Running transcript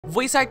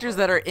Voice actors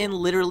that are in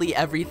literally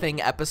everything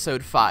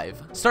episode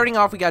 5. Starting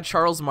off, we got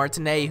Charles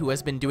Martinet, who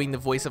has been doing the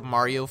voice of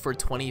Mario for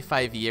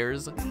 25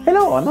 years.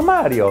 Hello, I'm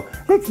Mario.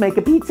 Let's make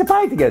a pizza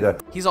pie together.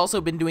 He's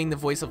also been doing the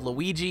voice of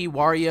Luigi,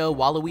 Wario,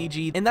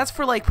 Waluigi, and that's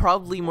for like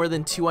probably more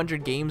than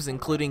 200 games,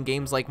 including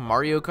games like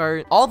Mario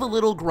Kart. All the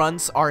little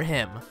grunts are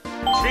him.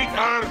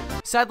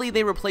 Sadly,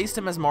 they replaced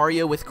him as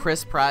Mario with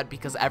Chris Pratt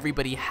because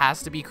everybody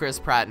has to be Chris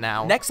Pratt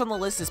now. Next on the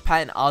list is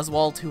Patton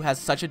Oswalt, who has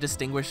such a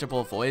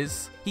distinguishable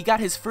voice. He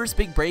got his first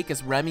big break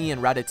as Remy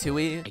in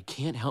Ratatouille. I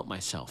can't help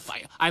myself.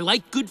 I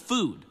like good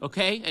food,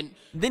 okay? And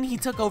then he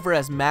took over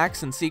as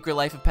Max in Secret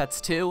Life of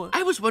Pets 2.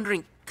 I was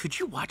wondering, could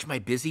you watch my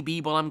Busy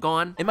Bee while I'm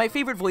gone? And my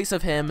favorite voice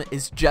of him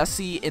is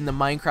Jesse in the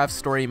Minecraft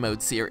Story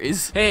Mode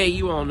series. Hey,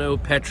 you all know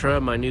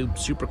Petra, my new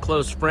super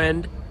close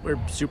friend. We're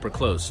super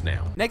close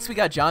now. Next, we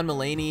got John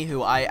Mulaney,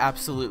 who I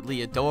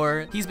absolutely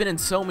adore. He's been in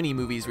so many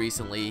movies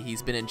recently.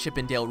 He's been in Chip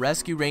 'n Dale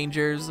Rescue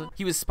Rangers.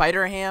 He was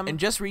Spider-Ham, and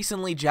just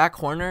recently Jack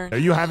Horner. Are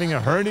you having a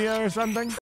hernia or something?